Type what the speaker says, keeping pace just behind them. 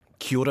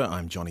Kia ora,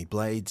 I'm Johnny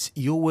Blades.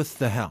 You're with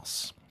The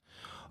House.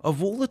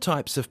 Of all the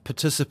types of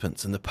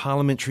participants in the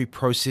parliamentary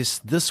process,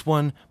 this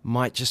one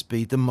might just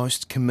be the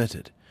most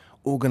committed.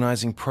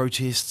 Organising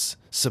protests,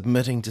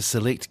 submitting to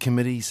select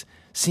committees,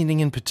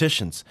 sending in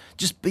petitions,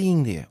 just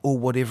being there or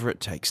whatever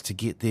it takes to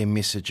get their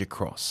message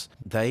across.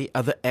 They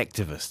are the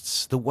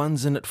activists, the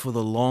ones in it for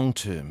the long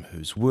term,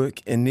 whose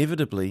work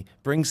inevitably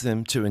brings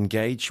them to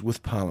engage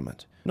with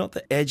Parliament. Not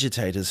the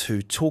agitators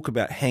who talk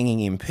about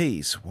hanging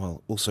MPs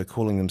while also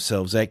calling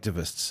themselves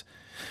activists.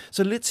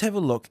 So let's have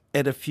a look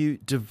at a few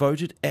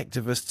devoted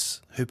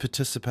activists who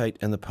participate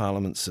in the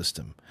Parliament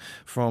system,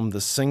 from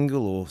the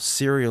single or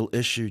serial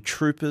issue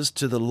troopers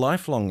to the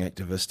lifelong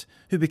activist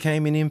who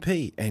became an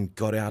MP and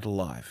got out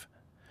alive.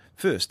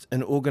 First,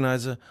 an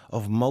organiser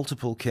of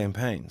multiple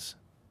campaigns.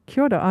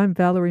 Kia ora, I'm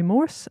Valerie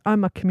Morse.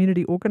 I'm a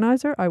community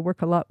organiser. I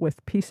work a lot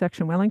with Peace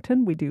Action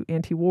Wellington. We do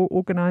anti-war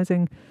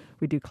organising,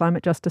 we do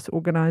climate justice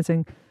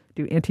organising,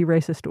 do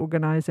anti-racist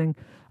organising,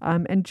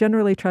 and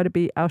generally try to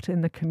be out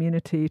in the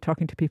community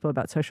talking to people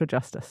about social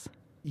justice.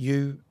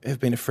 You have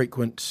been a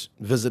frequent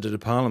visitor to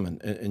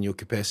Parliament in your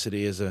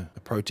capacity as a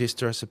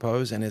protester, I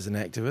suppose, and as an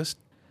activist.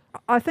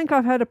 I think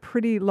I've had a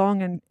pretty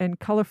long and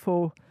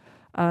colourful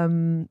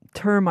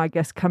term, I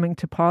guess, coming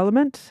to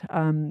Parliament.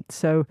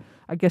 So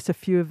I guess a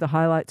few of the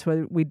highlights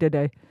were we did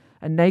a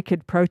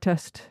naked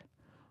protest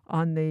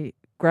on the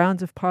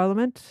grounds of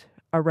Parliament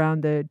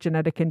around the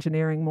genetic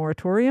engineering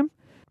moratorium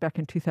back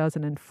in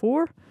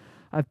 2004.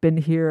 I've been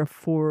here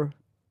for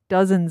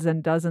dozens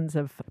and dozens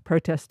of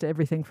protests,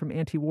 everything from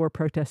anti-war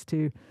protests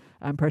to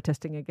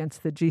protesting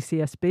against the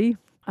GCSB.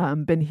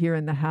 Been here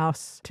in the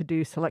House to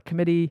do select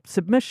committee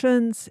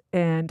submissions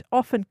and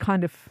often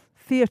kind of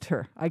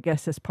theatre, I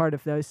guess, as part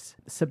of those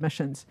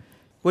submissions.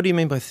 What do you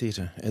mean by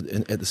theatre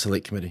at the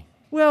select committee?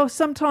 Well,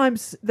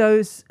 sometimes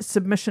those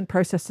submission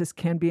processes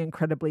can be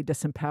incredibly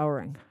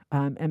disempowering.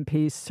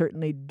 MPs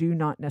certainly do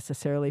not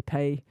necessarily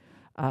pay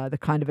the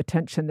kind of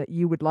attention that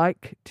you would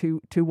like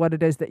to what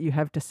it is that you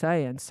have to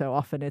say. And so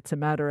often it's a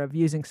matter of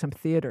using some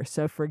theatre.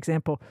 So, for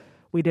example,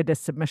 we did a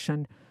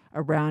submission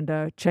around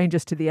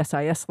changes to the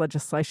SIS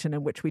legislation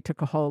in which we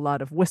took a whole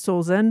lot of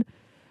whistles in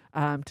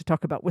to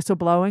talk about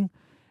whistleblowing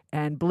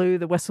and blew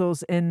the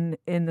whistles in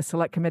the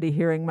select committee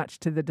hearing, much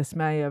to the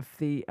dismay of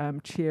the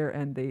chair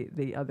and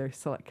the other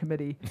select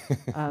committee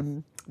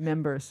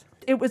members.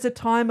 It was a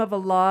time of a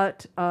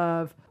lot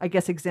of, I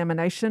guess,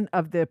 examination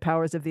of the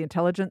powers of the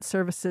intelligence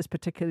services,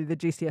 particularly the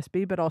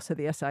GCSB, but also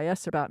the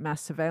SIS about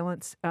mass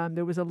surveillance.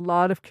 There was a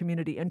lot of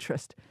community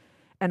interest.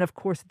 And of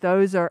course,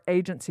 those are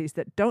agencies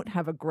that don't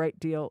have a great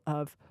deal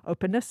of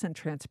openness and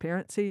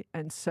transparency.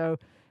 And so it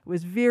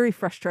was very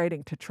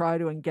frustrating to try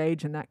to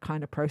engage in that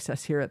kind of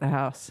process here at the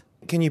House.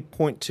 Can you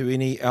point to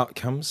any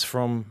outcomes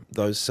from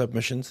those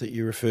submissions that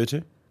you refer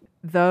to?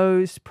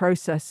 Those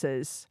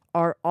processes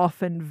are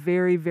often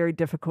very, very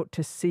difficult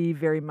to see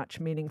very much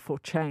meaningful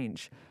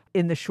change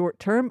in the short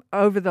term.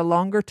 Over the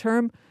longer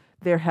term,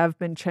 there have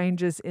been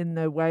changes in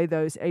the way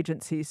those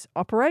agencies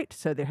operate.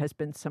 So there has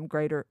been some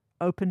greater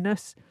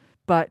openness.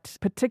 But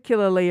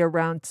particularly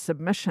around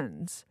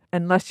submissions,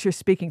 unless you're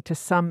speaking to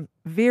some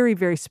very,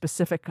 very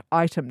specific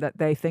item that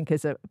they think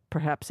is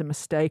perhaps a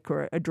mistake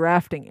or a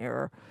drafting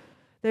error,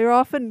 they're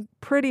often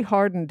pretty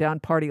hardened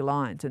down party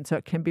lines. And so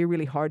it can be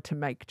really hard to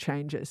make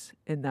changes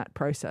in that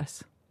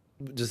process.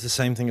 Does the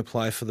same thing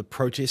apply for the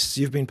protests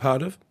you've been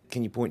part of?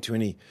 Can you point to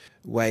any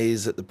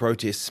ways that the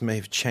protests may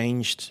have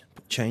changed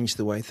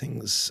the way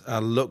things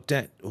are looked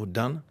at or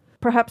done?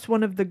 Perhaps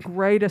one of the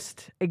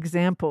greatest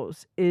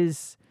examples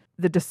is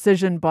the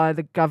decision by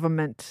the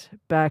government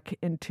back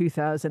in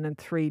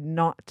 2003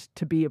 not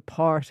to be a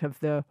part of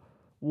the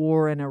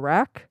war in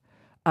Iraq,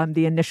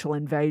 the initial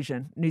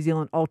invasion. New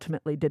Zealand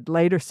ultimately did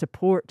later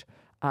support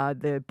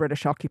the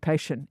British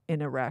occupation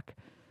in Iraq.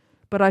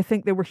 But I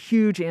think there were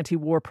huge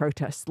anti-war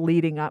protests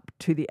leading up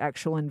to the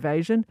actual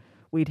invasion.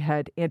 We'd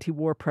had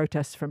anti-war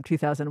protests from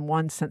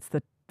 2001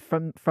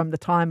 from the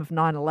time of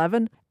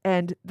 9/11.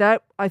 And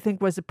that, I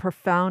think, was a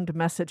profound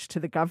message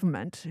to the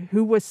government,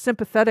 who was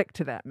sympathetic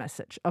to that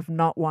message of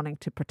not wanting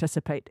to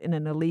participate in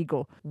an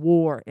illegal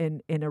war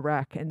in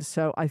Iraq. And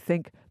so I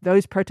think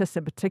those protests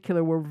in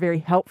particular were very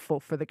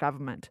helpful for the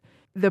government.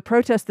 The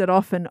protests that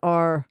often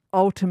are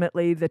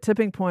ultimately the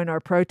tipping point are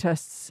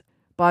protests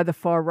by the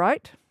far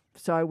right.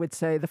 So I would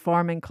say the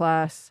farming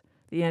class,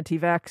 the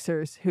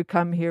anti-vaxxers, who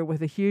come here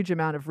with a huge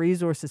amount of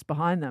resources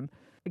behind them.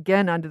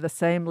 Again, under the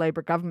same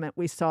Labour government,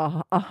 we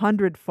saw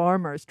 100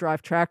 farmers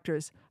drive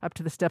tractors up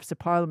to the steps of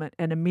Parliament,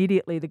 and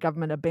immediately the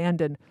government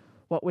abandoned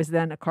what was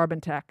then a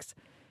carbon tax.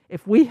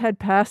 If we had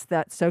passed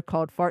that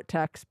so-called fart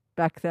tax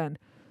back then,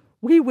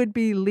 we would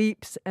be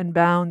leaps and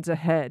bounds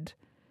ahead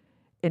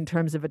in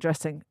terms of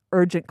addressing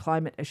urgent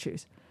climate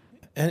issues.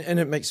 And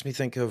it makes me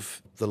think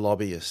of the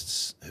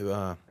lobbyists, who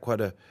are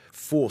quite a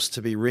force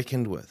to be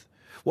reckoned with.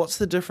 What's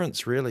the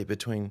difference really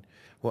between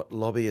what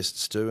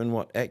lobbyists do and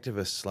what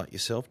activists like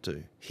yourself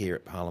do here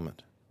at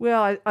Parliament?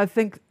 Well, I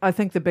think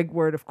the big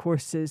word, of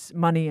course, is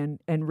money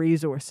and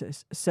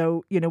resources.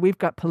 So, we've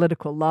got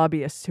political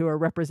lobbyists who are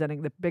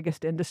representing the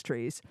biggest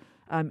industries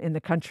in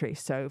the country.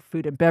 So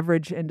food and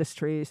beverage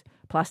industries,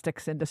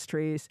 plastics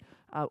industries,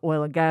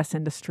 oil and gas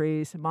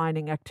industries,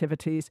 mining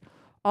activities,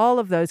 all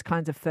of those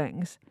kinds of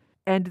things.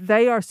 And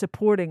they are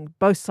supporting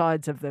both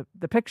sides of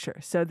the picture.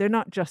 So they're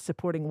not just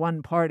supporting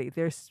one party.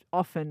 They're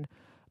often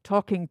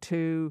talking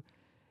to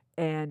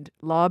and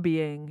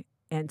lobbying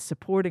and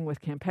supporting with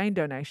campaign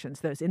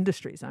donations, those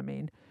industries,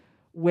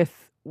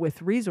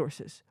 with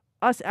resources.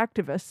 Us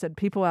activists and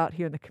people out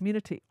here in the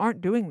community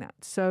aren't doing that.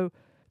 So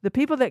the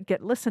people that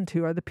get listened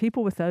to are the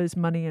people with those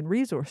money and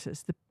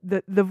resources.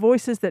 The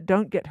voices that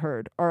don't get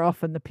heard are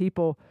often the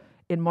people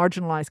in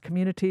marginalized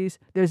communities.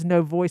 There's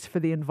no voice for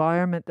the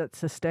environment that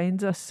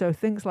sustains us. So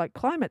things like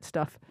climate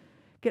stuff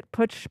get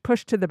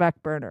pushed to the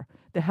back burner.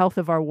 The health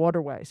of our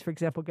waterways, for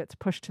example, gets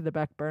pushed to the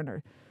back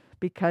burner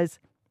because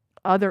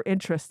other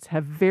interests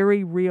have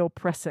very real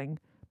pressing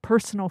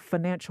personal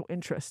financial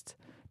interests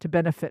to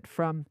benefit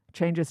from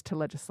changes to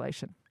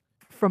legislation.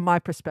 From my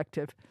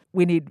perspective,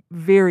 we need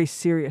very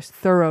serious,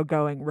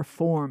 thoroughgoing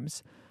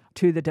reforms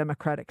to the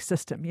democratic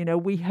system.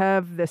 We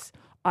have this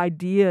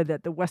idea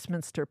that the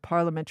Westminster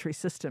parliamentary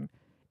system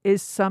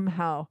is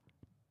somehow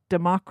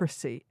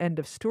democracy, end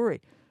of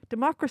story.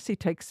 Democracy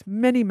takes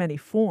many, many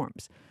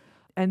forms.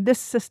 And this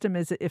system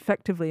is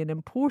effectively an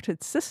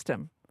imported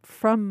system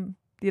from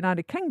the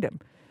United Kingdom.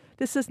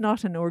 This is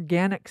not an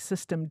organic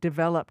system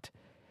developed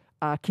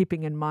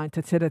keeping in mind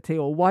Te Tiriti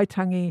o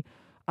Waitangi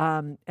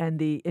and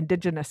the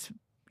indigenous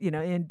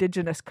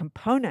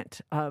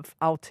component of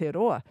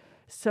Aotearoa.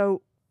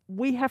 So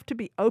we have to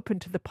be open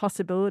to the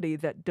possibility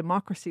that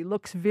democracy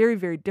looks very,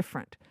 very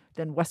different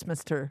than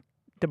Westminster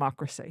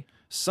democracy.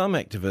 Some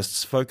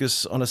activists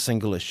focus on a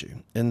single issue.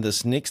 In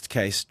this next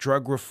case,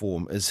 drug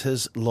reform is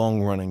his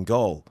long-running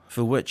goal,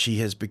 for which he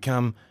has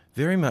become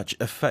very much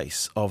a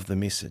face of the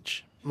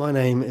message. My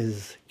name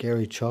is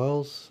Gary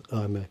Childs.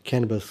 I'm a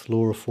cannabis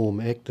law reform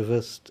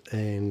activist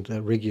and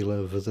a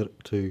regular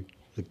visit to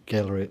the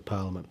gallery at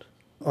Parliament.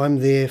 I'm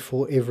there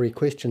for every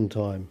question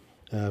time,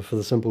 for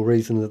the simple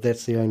reason that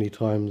that's the only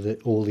time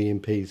that all the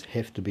MPs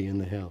have to be in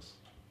the House.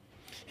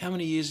 How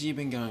many years have you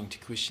been going to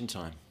question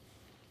time?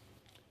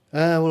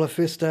 Well, I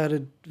first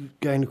started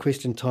going to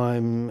question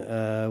time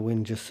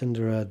when Jacinda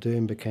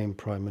Ardern became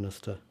Prime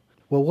Minister.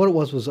 Well, what it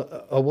was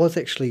I was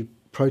actually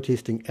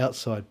protesting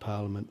outside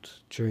Parliament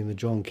during the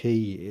John Key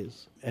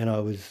years, and I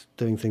was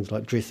doing things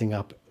like dressing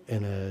up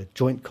in a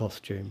joint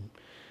costume,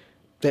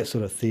 that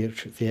sort of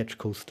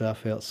theatrical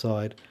stuff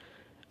outside.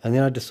 And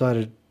then I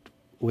decided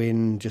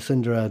when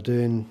Jacinda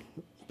Ardern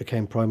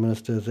became Prime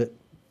Minister that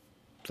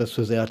this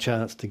was our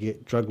chance to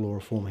get drug law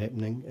reform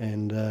happening,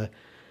 and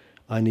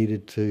I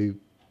needed to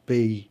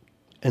be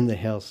in the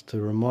House to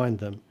remind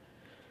them.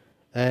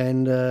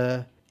 And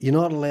you're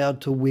not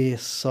allowed to wear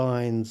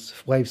signs,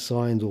 wave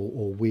signs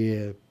or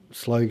wear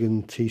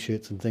slogan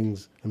T-shirts and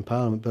things in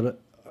Parliament,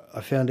 but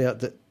I found out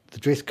that the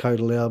dress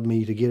code allowed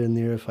me to get in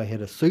there if I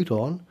had a suit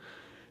on,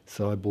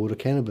 so I bought a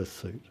cannabis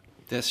suit.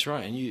 That's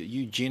right, and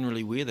you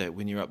generally wear that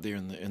when you're up there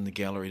in the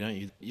gallery, don't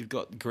you? You've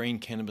got green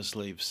cannabis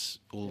leaves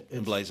all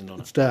emblazoned on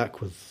it. It's dark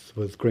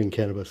with green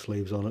cannabis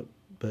leaves on it,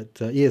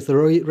 but yes, the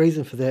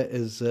reason for that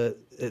is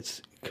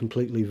it's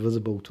completely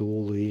visible to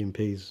all the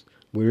MPs.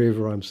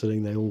 Wherever I'm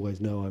sitting, they always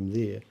know I'm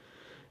there.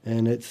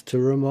 And it's to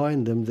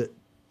remind them that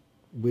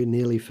we're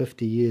nearly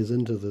 50 years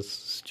into this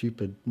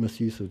stupid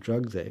Misuse of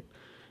Drugs Act,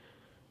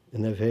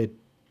 and they've had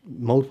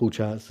multiple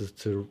chances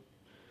to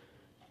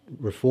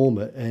reform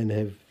it and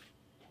have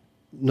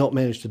not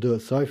managed to do it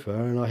so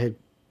far. And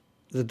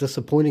the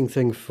disappointing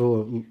thing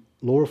for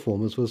law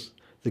reformers was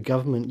the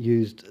government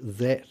used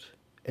that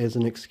as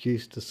an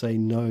excuse to say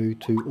no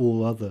to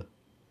all other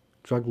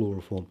drug law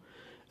reform.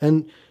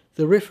 And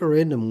the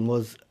referendum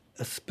was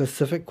a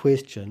specific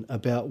question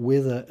about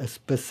whether a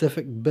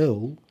specific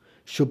bill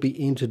should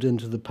be entered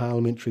into the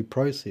parliamentary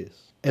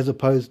process, as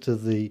opposed to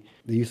the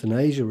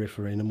euthanasia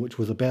referendum, which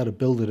was about a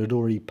bill that had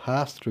already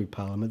passed through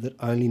Parliament that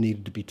only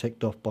needed to be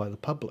ticked off by the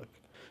public.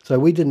 So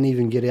we didn't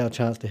even get our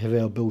chance to have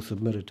our bill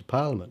submitted to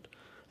Parliament.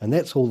 And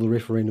that's all the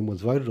referendum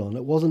was voted on.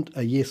 It wasn't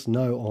a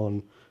yes-no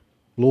on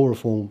law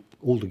reform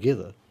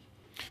altogether.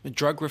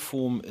 Drug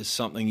reform is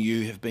something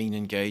you have been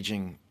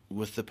engaging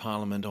with the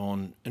Parliament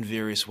on in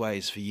various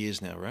ways for years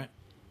now, right?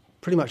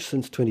 Pretty much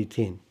since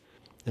 2010.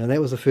 And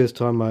that was the first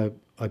time I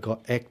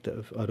got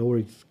active. I'd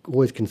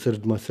always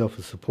considered myself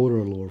a supporter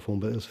of law reform,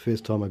 but it was the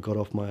first time I got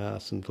off my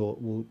arse and thought,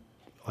 well,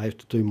 I have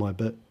to do my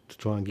bit to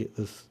try and get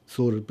this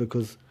sorted,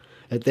 because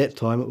at that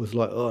time it was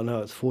like, oh no,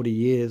 it's 40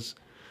 years.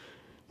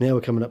 Now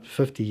we're coming up to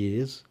 50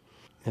 years.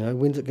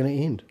 When's it going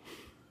to end?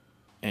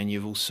 And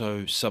you've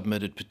also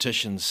submitted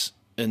petitions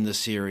in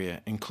this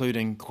area,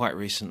 including quite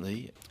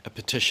recently a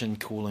petition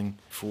calling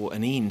for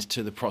an end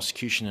to the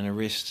prosecution and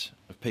arrest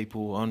of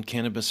people on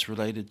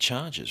cannabis-related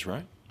charges,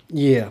 right?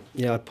 Yeah,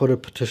 I put a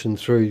petition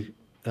through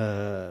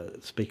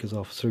Speaker's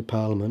Office, through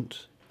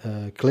Parliament,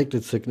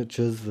 collected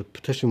signatures, the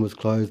petition was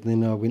closed,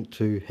 and then I went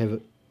to have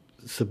it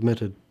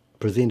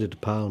presented to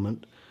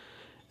Parliament,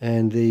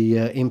 and the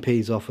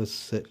MP's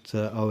office that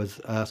I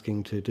was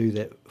asking to do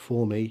that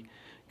for me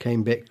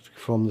came back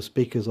from the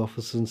Speaker's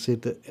office and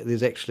said that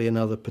there's actually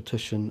another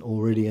petition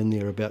already in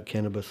there about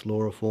cannabis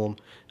law reform,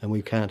 and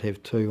we can't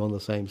have two on the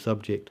same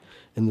subject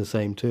in the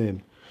same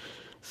term.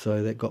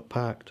 So that got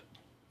parked.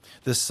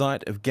 The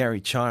sight of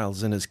Gary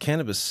Childs in his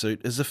cannabis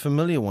suit is a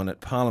familiar one at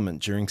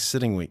Parliament during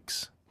sitting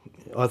weeks.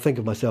 I think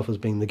of myself as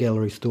being the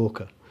gallery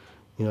stalker.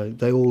 You know,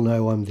 they all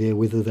know I'm there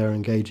whether they're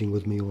engaging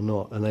with me or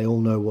not, and they all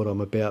know what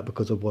I'm about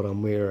because of what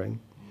I'm wearing.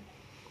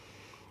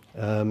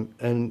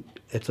 And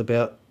it's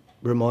about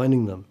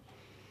reminding them.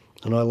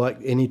 And I like,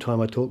 any time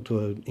I talk to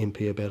an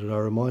MP about it, I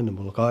remind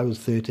them, look, I was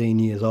 13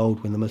 years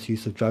old when the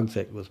Misuse of Drugs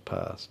Act was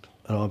passed,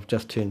 and I've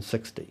just turned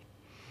 60.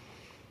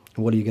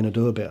 What are you going to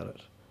do about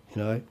it?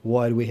 You know,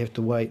 why do we have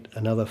to wait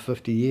another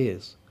 50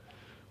 years?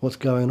 What's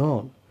going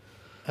on?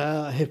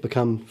 I have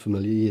become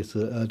familiar, yes.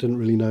 I didn't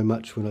really know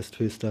much when I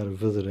first started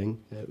visiting.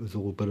 It was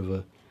all a bit of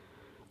a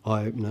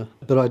eye-opener.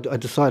 But I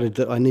decided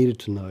that I needed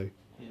to know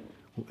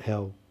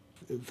how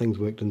things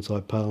worked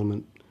inside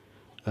Parliament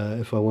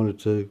if I wanted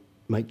to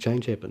make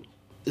change happen.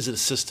 Is it a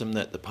system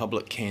that the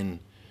public can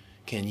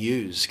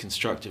use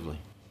constructively?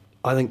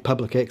 I think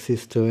public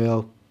access to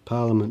our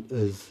Parliament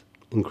is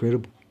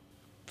incredible.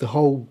 The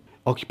whole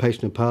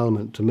occupation of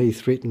Parliament, to me,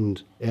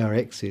 threatened our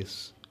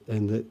access,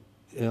 and that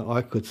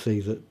I could see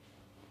that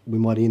we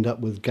might end up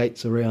with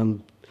gates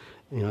around,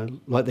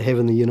 like they have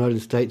in the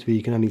United States, where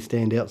you can only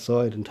stand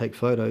outside and take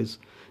photos,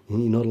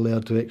 and you're not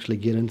allowed to actually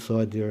get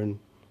inside there and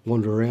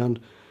wander around.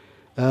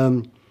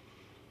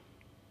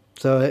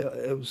 So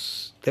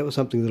that was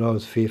something that I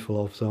was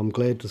fearful of. So I'm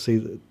glad to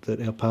see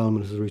that our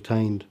Parliament has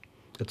retained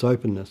its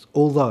openness,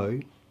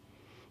 although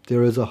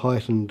there is a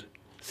heightened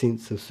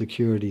sense of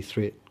security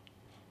threat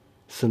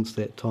since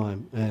that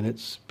time, and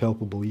it's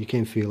palpable. You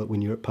can feel it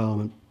when you're at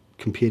Parliament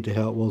compared to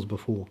how it was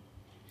before.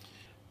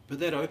 But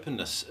that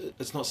openness,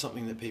 it's not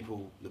something that the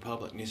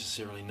public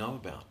necessarily know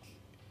about.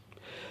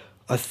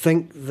 I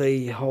think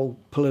the whole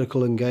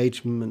political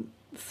engagement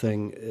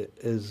thing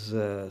is,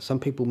 some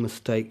people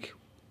mistake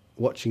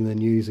watching the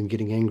news and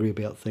getting angry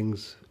about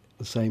things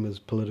the same as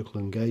political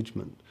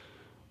engagement,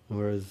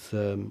 whereas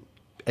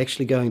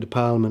actually going to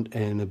Parliament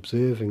and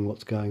observing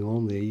what's going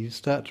on there, you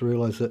start to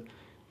realise that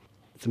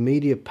the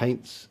media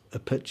paints a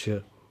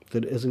picture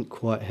that isn't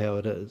quite how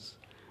it is,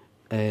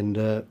 and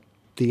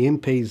the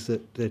MPs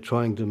that they're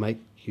trying to make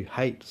you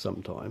hate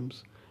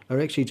sometimes are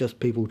actually just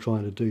people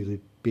trying to do their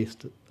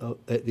best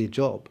at their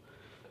job.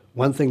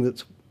 One thing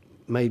that's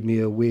made me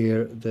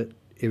aware that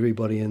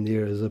everybody in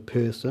there is a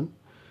person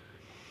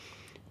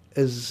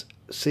is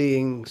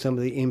seeing some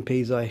of the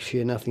MPs I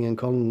share nothing in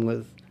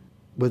common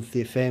with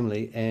their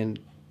family, and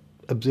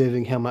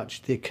observing how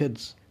much their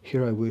kids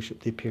hero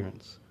worship their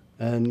parents.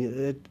 And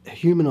it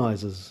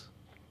humanises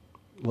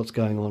what's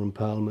going on in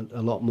Parliament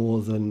a lot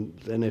more than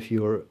if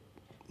you're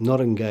not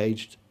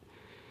engaged,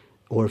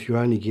 or if you're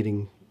only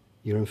getting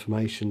your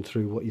information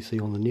through what you see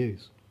on the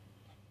news.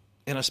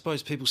 And I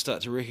suppose people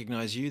start to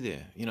recognise you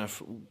there,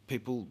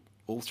 people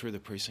all through the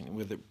precinct,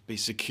 whether it be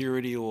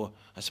security or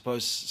I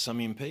suppose some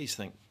MPs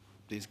think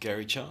there's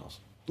Gary Charles.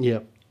 Yeah.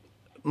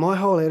 My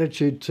whole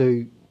attitude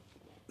to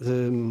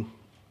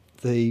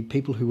the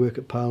people who work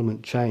at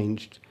Parliament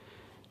changed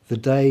the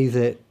day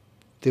that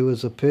there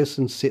was a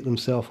person set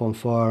themselves on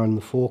fire in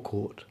the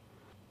forecourt,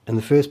 and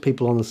the first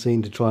people on the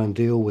scene to try and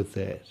deal with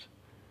that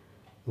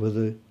were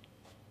the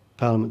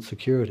Parliament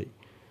security.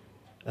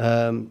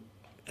 And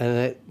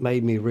that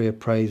made me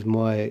reappraise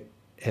my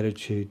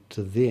attitude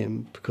to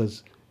them,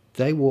 because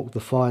they walk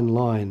the fine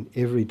line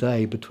every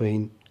day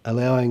between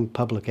allowing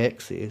public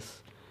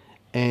access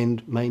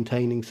and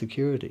maintaining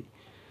security.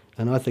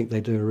 And I think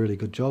they do a really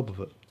good job of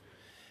it.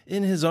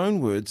 In his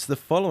own words, the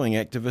following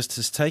activist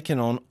has taken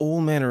on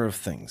all manner of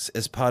things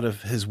as part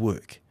of his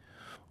work.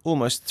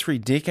 Almost 3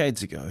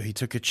 decades ago, he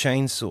took a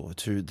chainsaw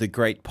to the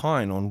Great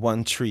Pine on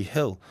One Tree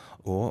Hill,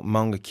 or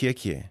Maunga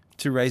Kiakia,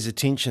 to raise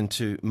attention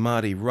to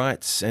Māori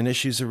rights and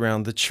issues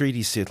around the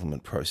treaty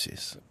settlement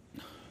process.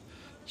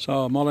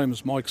 So my name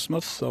is Mike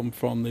Smith. I'm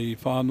from the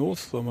far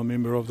north. I'm a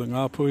member of the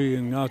Ngāpuhi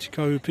and Ngāti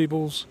Kahu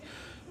peoples,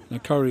 and I'm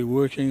currently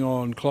working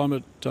on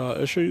climate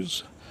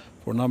issues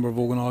for a number of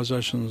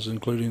organisations,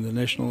 including the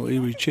National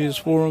Iwi Chairs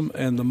Forum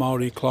and the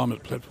Māori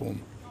Climate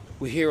Platform.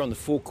 We're here on the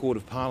forecourt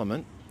of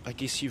Parliament. I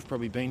guess you've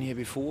probably been here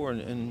before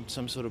in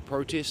some sort of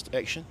protest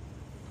action?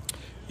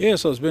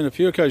 Yes, there's been a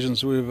few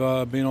occasions we've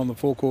been on the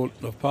forecourt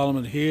of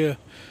Parliament here,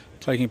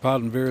 taking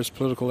part in various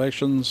political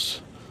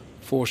actions,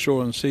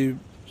 foreshore and seabed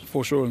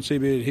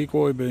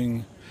hikoi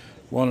being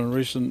one in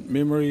recent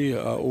memory.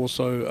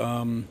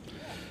 Also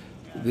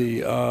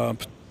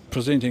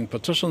presenting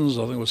petitions.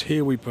 I think it was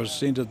here we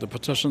presented the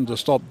petition to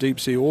stop deep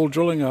sea oil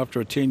drilling after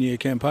a 10-year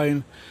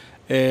campaign,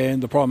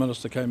 and the Prime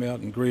Minister came out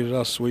and greeted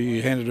us.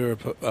 We handed her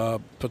a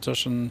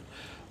petition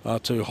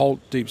to halt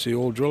deep sea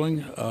oil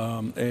drilling,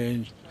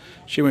 and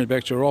she went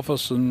back to her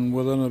office, and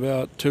within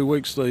about 2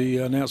 weeks the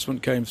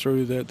announcement came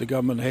through that the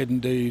government had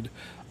indeed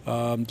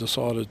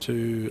decided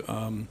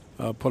to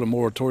put a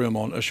moratorium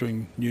on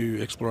issuing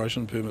new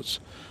exploration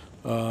permits.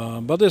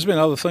 But there's been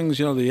other things,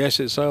 the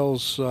asset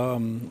sales,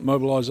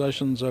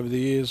 mobilisations over the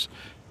years,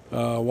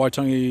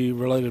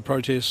 Waitangi-related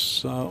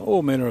protests,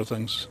 all manner of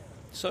things.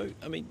 So,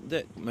 I mean,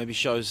 that maybe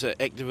shows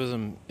that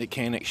activism, it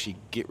can actually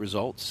get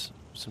results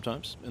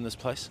sometimes in this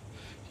place.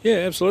 Yeah,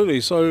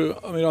 absolutely. So,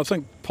 I mean, I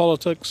think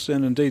politics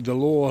and indeed the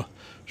law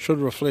should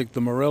reflect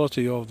the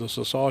morality of the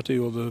society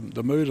or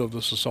the mood of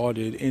the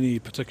society at any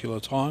particular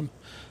time.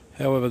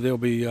 However, there'll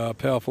be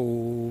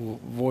powerful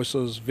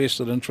voices,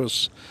 vested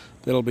interests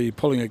that'll be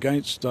pulling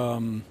against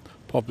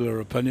popular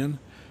opinion.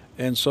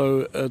 And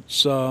so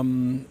it's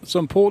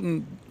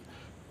important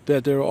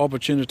that there are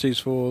opportunities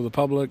for the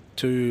public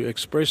to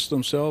express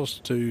themselves.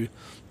 The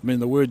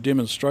word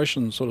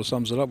demonstration sort of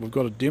sums it up. We've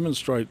got to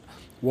demonstrate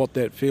what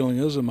that feeling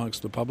is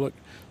amongst the public,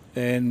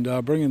 and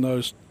bringing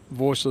those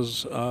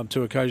voices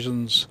to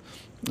occasions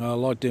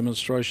like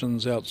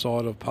demonstrations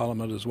outside of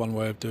Parliament is one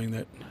way of doing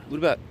that. What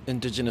about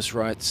Indigenous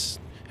rights?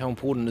 How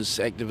important is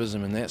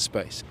activism in that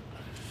space?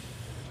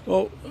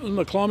 Well, in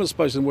the climate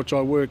space in which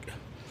I work,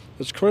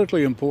 it's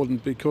critically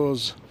important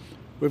because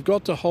we've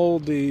got to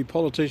hold the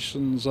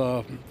politicians'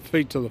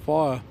 feet to the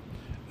fire,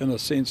 in a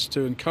sense,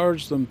 to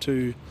encourage them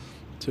to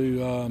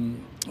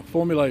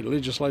formulate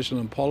legislation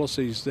and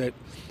policies that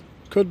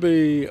could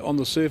be, on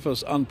the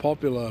surface,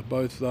 unpopular,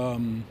 both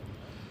in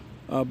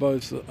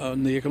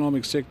the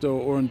economic sector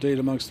or indeed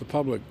amongst the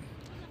public.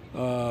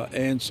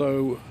 And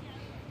so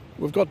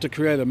we've got to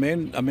create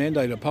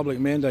a public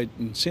mandate,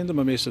 and send them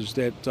a message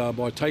that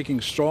by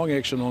taking strong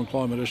action on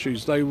climate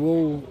issues, they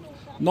will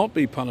not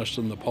be punished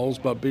in the polls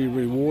but be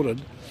rewarded,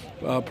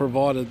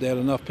 provided that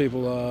enough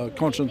people are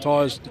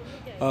conscientised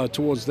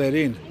towards that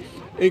end.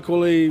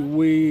 Equally,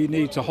 we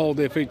need to hold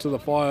their feet to the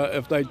fire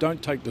if they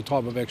don't take the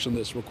type of action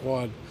that's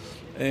required,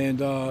 and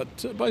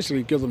to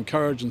basically give them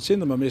courage and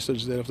send them a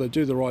message that if they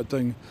do the right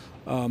thing,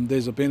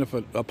 there's a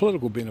benefit, a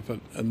political benefit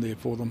in there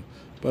for them.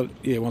 But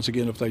yeah, once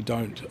again, if they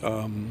don't,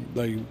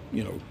 they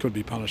could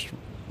be punished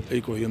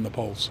equally in the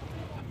polls.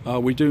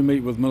 We do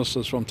meet with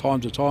ministers from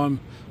time to time.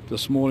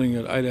 This morning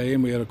at 8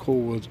 a.m. we had a call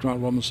with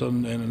Grant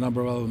Robinson and a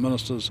number of other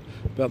ministers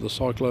about the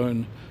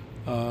cyclone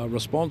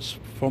response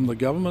from the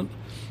government,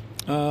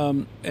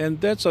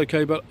 and that's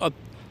okay. But I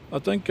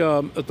think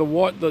at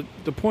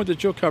the point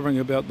that you're covering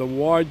about the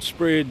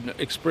widespread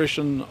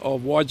expression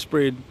of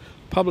widespread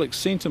public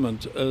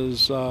sentiment is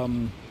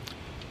something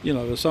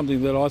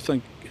that I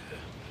think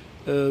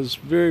is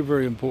very,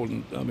 very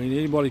important. I mean,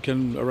 anybody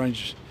can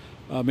arrange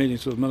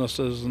meetings with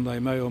ministers, and they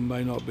may or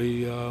may not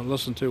be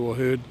listened to or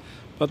heard.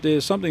 But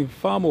there's something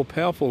far more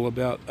powerful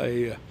about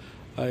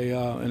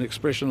an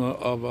expression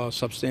of a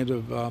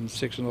substantive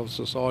section of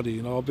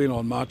society. I've been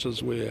on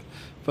marches where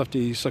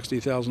 50,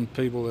 60,000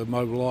 people have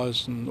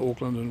mobilised in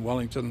Auckland and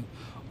Wellington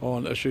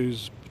on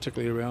issues,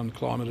 particularly around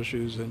climate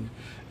issues and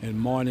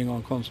mining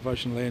on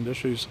conservation land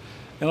issues.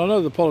 And I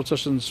know the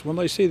politicians, when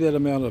they see that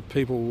amount of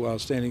people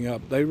standing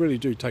up, they really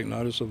do take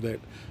notice of that.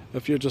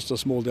 If you're just a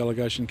small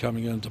delegation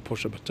coming in to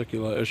push a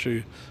particular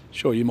issue,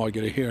 sure, you might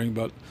get a hearing,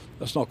 but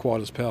it's not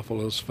quite as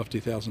powerful as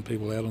 50,000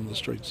 people out on the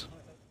streets.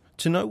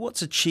 To know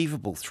what's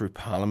achievable through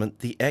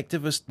Parliament, the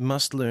activist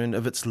must learn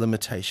of its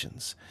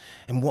limitations.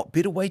 And what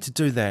better way to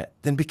do that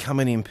than become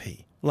an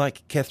MP?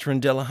 Like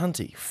Catherine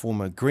Delahunty,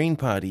 former Green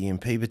Party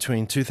MP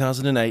between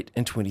 2008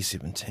 and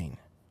 2017.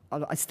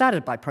 I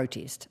started by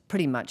protest,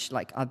 pretty much.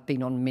 Like, I've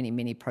been on many,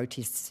 many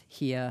protests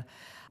here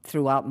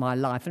throughout my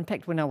life. In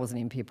fact, when I was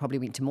an MP, I probably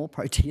went to more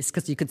protests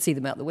because you could see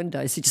them out the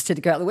window, so you just had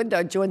to go out the window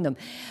and join them.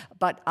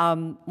 But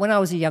when I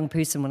was a young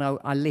person, when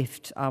I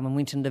left and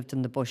went and lived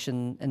in the bush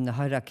in the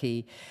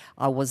Hauraki,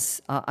 I was,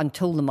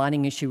 until the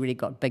mining issue really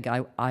got big,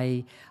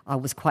 I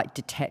was quite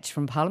detached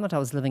from Parliament. I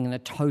was living in a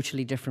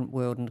totally different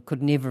world and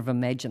could never have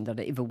imagined that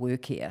I'd ever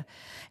work here.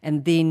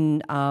 And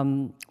then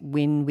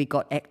when we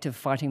got active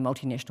fighting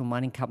multinational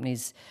mining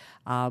companies,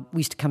 we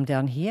used to come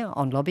down here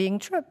on lobbying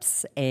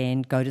trips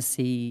and go to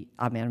see,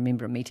 I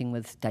remember a meeting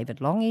with David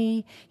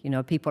Longy,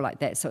 people like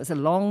that. So it's a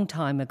long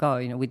time ago,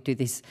 we'd do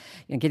this,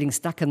 getting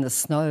stuck in the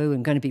snow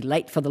and going to be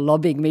late for the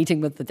lobbying meeting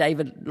with the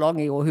David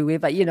Longy or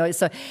whoever,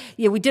 So,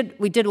 yeah, we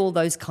did all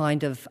those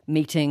kind of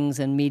meetings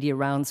and media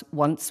rounds.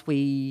 Once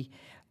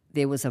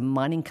there was a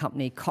mining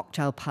company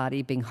cocktail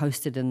party being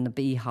hosted in the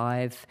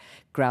Beehive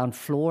ground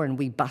floor, and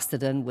we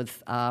busted in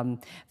with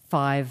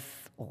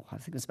I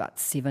think it was about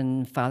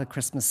 7 Father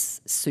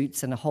Christmas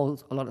suits and a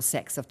lot of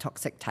sacks of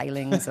toxic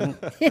tailings. And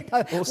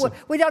Awesome.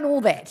 we done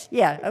all that.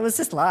 Yeah, it was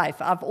just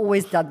life. I've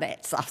always done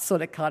that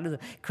sort of kind of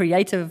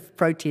creative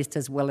protest,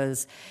 as well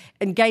as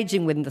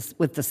engaging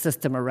with the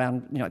system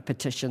around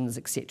petitions,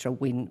 etc.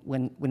 When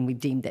we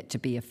deemed that to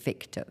be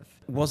effective.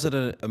 Was it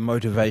a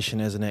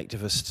motivation as an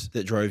activist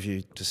that drove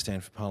you to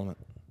stand for Parliament?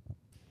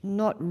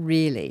 Not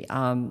really.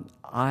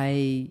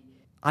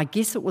 I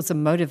guess it was a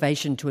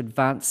motivation to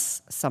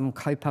advance some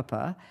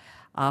kaupapa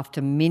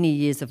after many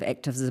years of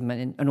activism,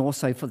 and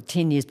also for the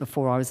 10 years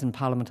before I was in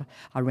Parliament,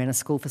 I ran a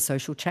school for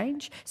social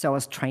change. So I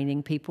was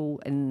training people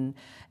and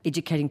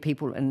educating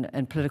people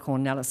in political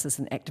analysis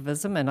and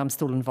activism, and I'm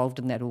still involved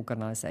in that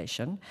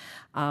organisation.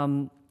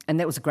 And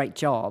that was a great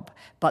job.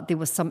 But there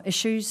were some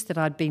issues that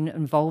I'd been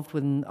involved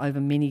with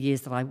over many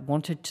years that I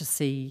wanted to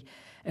see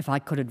if I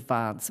could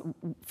advance.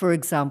 For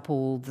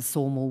example, the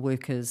sawmill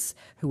workers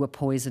who were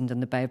poisoned in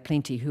the Bay of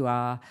Plenty, who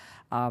are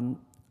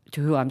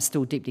to who I'm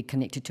still deeply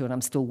connected to, and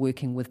I'm still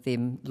working with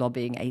them,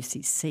 lobbying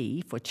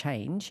ACC for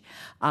change.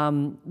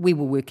 We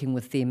were working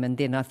with them, and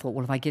then I thought,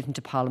 well, if I get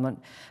into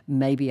Parliament,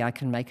 maybe I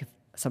can make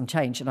some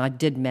change. And I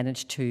did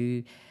manage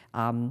to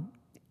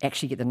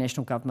actually get the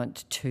national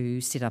government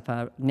to set up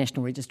a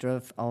national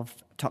register of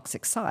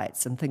toxic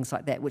sites and things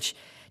like that, which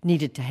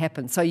needed to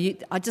happen. So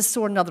I just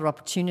saw another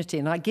opportunity,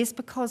 and I guess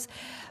because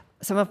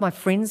some of my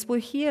friends were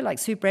here, like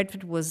Sue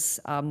Bradford was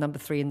number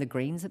 3 in the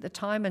Greens at the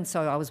time, and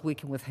so I was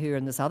working with her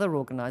in this other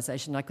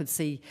organisation. I could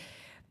see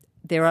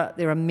there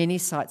are many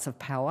sites of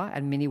power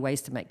and many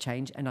ways to make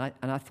change, and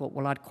I thought,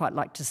 well, I'd quite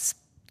like to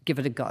give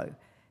it a go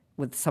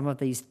with some of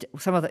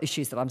the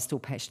issues that I'm still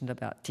passionate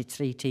about, te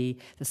tiriti,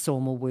 the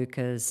sawmill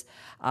workers,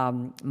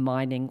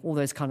 mining, all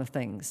those kind of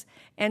things.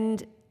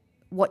 And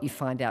what you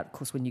find out, of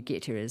course, when you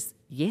get here is,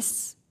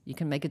 yes, you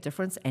can make a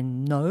difference,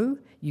 and no,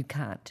 you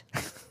can't.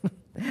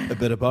 A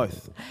bit of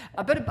both.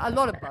 A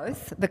lot of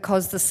both,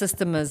 because the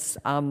system is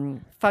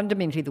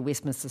fundamentally, the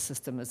Westminster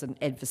system is an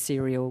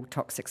adversarial,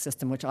 toxic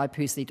system, which I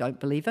personally don't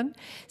believe in.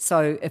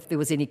 So if there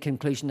was any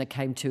conclusion I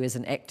came to as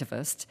an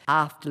activist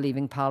after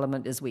leaving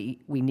Parliament is we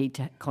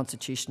need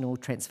constitutional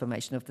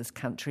transformation of this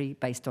country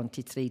based on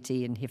te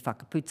tiriti and he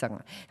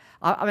whakaputanga.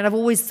 I mean, I've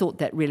always thought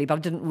that really, but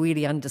I didn't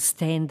really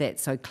understand that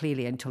so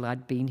clearly until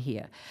I'd been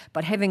here.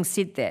 But having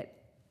said that,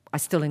 I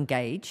still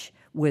engage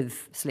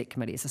with select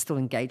committees. I still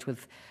engage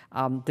with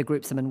the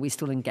groups I'm in. We're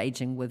still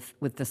engaging with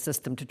the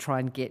system to try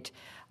and get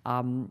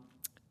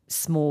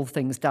small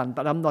things done.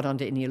 But I'm not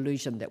under any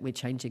illusion that we're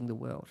changing the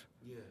world.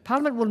 Yeah.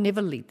 Parliament will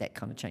never lead that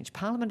kind of change.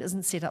 Parliament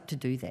isn't set up to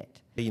do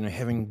that. You know,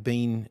 having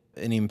been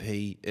an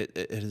MP,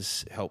 it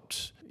has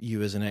helped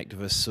you as an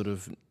activist sort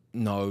of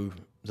know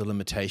the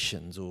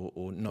limitations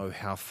or know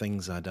how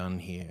things are done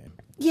here.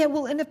 Yeah,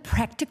 well, in a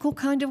practical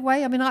kind of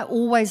way. I mean, I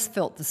always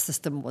felt the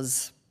system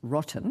was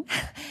rotten,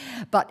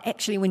 but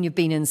actually when you've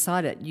been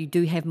inside it, you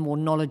do have more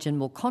knowledge and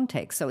more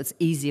context, so it's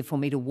easier for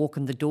me to walk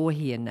in the door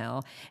here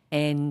now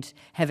and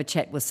have a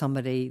chat with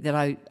somebody that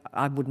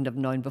I wouldn't have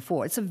known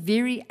before. It's a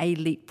very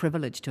elite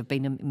privilege to have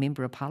been a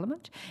member of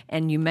Parliament,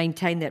 and you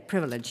maintain that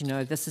privilege. You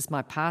know, this is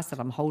my pass that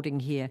I'm holding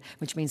here,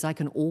 which means I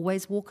can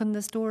always walk in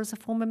this door as a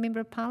former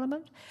member of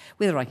Parliament.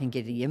 Whether I can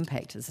get any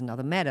impact is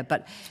another matter,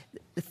 but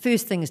the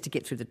first thing is to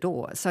get through the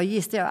door. So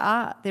yes, there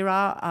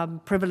are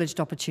privileged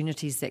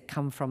opportunities that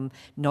come from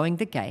knowing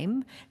the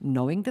game,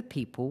 knowing the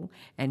people,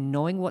 and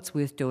knowing what's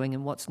worth doing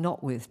and what's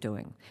not worth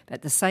doing. But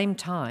at the same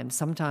time,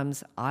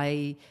 sometimes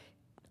I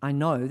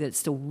know that it's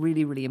still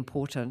really, really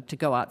important to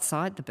go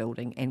outside the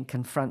building and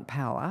confront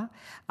power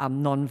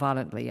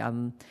non-violently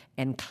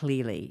and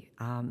clearly.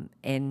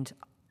 And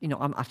you know,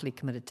 I'm utterly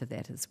committed to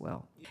that as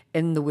well.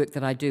 In the work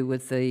that I do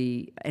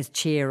as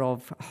chair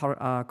of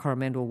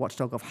Coromandel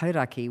Watchdog of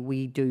Hauraki,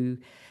 we do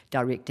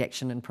direct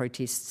action and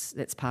protests.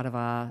 That's part of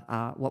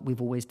our what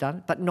we've always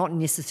done, but not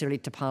necessarily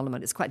to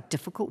Parliament. It's quite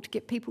difficult to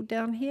get people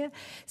down here,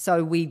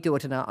 so we do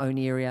it in our own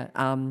area.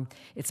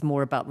 It's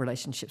more about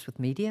relationships with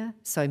media.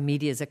 So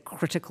media is a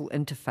critical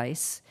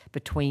interface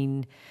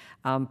between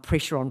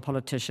pressure on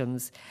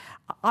politicians.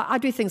 I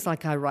do things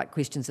like I write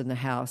questions in the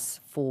House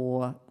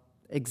for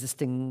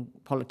existing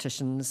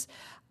politicians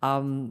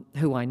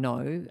who I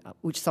know,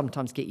 which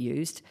sometimes get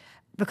used,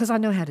 because I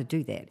know how to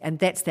do that. And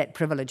that's that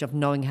privilege of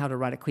knowing how to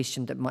write a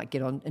question that might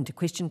get on into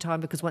question time,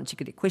 because once you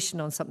get a question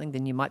on something,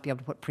 then you might be able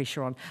to put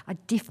pressure on. I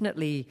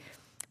definitely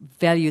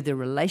value the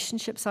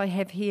relationships I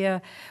have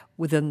here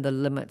within the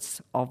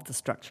limits of the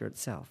structure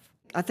itself.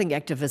 I think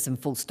activism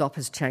full stop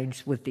has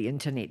changed with the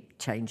internet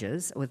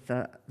changes, with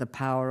the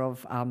power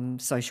of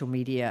social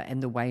media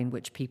and the way in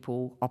which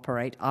people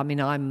operate. I mean,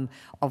 I'm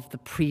of the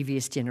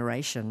previous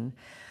generation,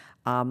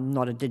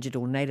 not a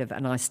digital native,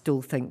 and I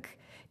still think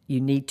you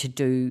need to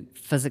do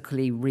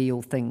physically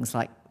real things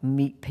like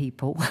meet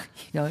people,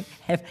 you know.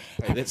 Hey,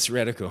 that's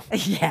radical.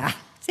 Yeah,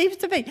 seems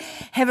to be.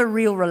 Have a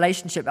real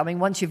relationship. I mean,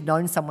 once you've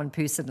known someone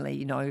personally,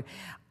 you know,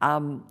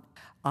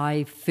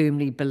 I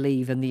firmly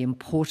believe in the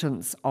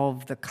importance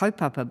of the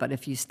kaupapa, but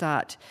if you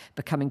start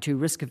becoming too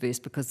risk-averse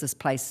because this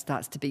place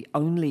starts to be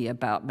only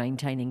about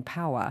maintaining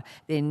power,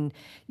 then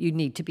you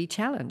need to be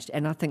challenged.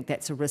 And I think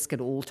that's a risk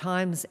at all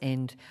times.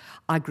 And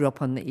I grew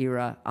up on the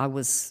era, I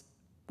was,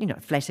 you know,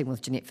 flatting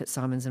with Jeanette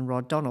Fitzsimons and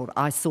Rod Donald.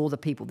 I saw the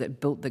people that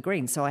built the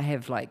Greens, so I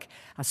have like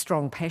a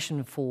strong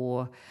passion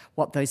for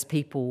what those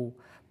people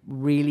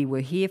really were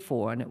here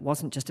for, and it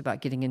wasn't just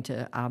about getting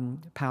into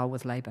power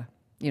with Labour.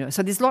 You know,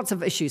 so there's lots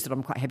of issues that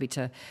I'm quite happy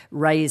to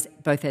raise,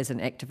 both as an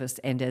activist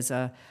and as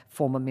a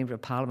former member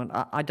of Parliament.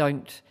 I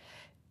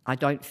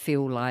don't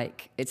feel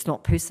like it's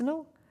not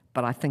personal,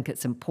 but I think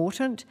it's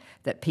important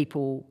that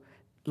people,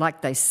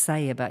 like they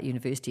say about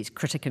universities,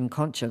 critic and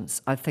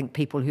conscience. I think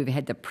people who've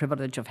had the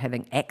privilege of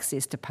having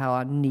access to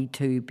power need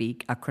to be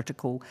a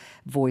critical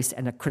voice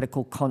and a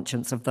critical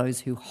conscience of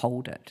those who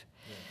hold it.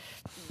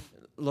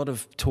 A lot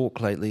of talk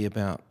lately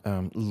about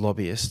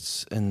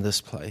lobbyists in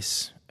this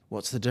place.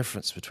 What's the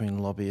difference between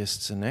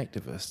lobbyists and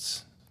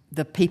activists?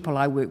 The people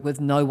I work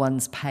with, no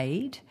one's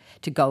paid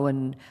to go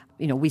and,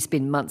 we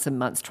spend months and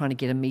months trying to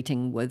get a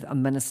meeting with a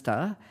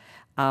minister.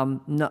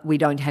 We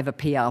don't have a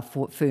PR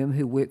firm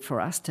who work for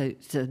us to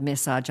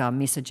massage our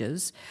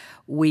messages.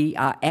 We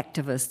are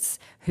activists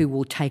who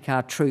will take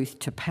our truth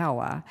to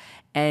power.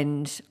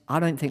 And I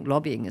don't think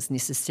lobbying is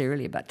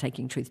necessarily about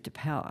taking truth to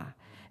power.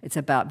 It's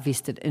about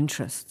vested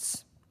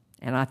interests.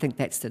 And I think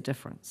that's the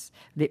difference.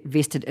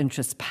 Vested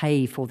interests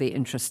pay for their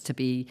interests to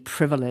be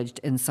privileged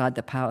inside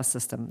the power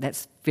system.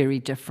 That's very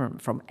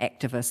different from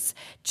activists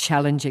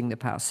challenging the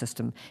power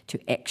system to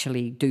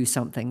actually do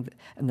something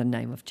in the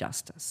name of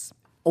justice.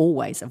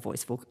 Always a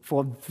voice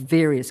for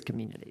various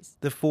communities.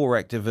 The four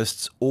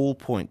activists all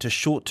point to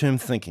short-term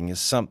thinking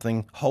as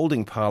something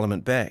holding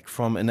Parliament back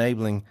from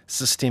enabling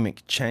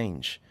systemic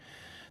change.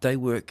 They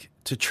work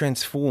to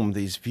transform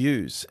these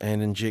views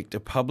and inject a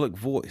public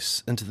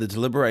voice into the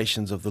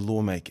deliberations of the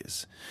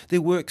lawmakers.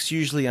 Their work's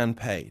usually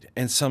unpaid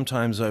and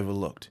sometimes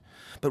overlooked.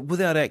 But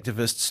without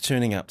activists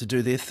turning up to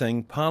do their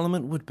thing,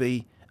 Parliament would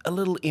be a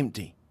little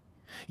empty.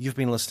 You've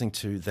been listening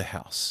to The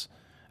House,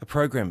 a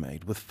program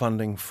made with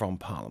funding from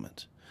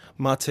Parliament.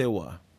 Mā te wā.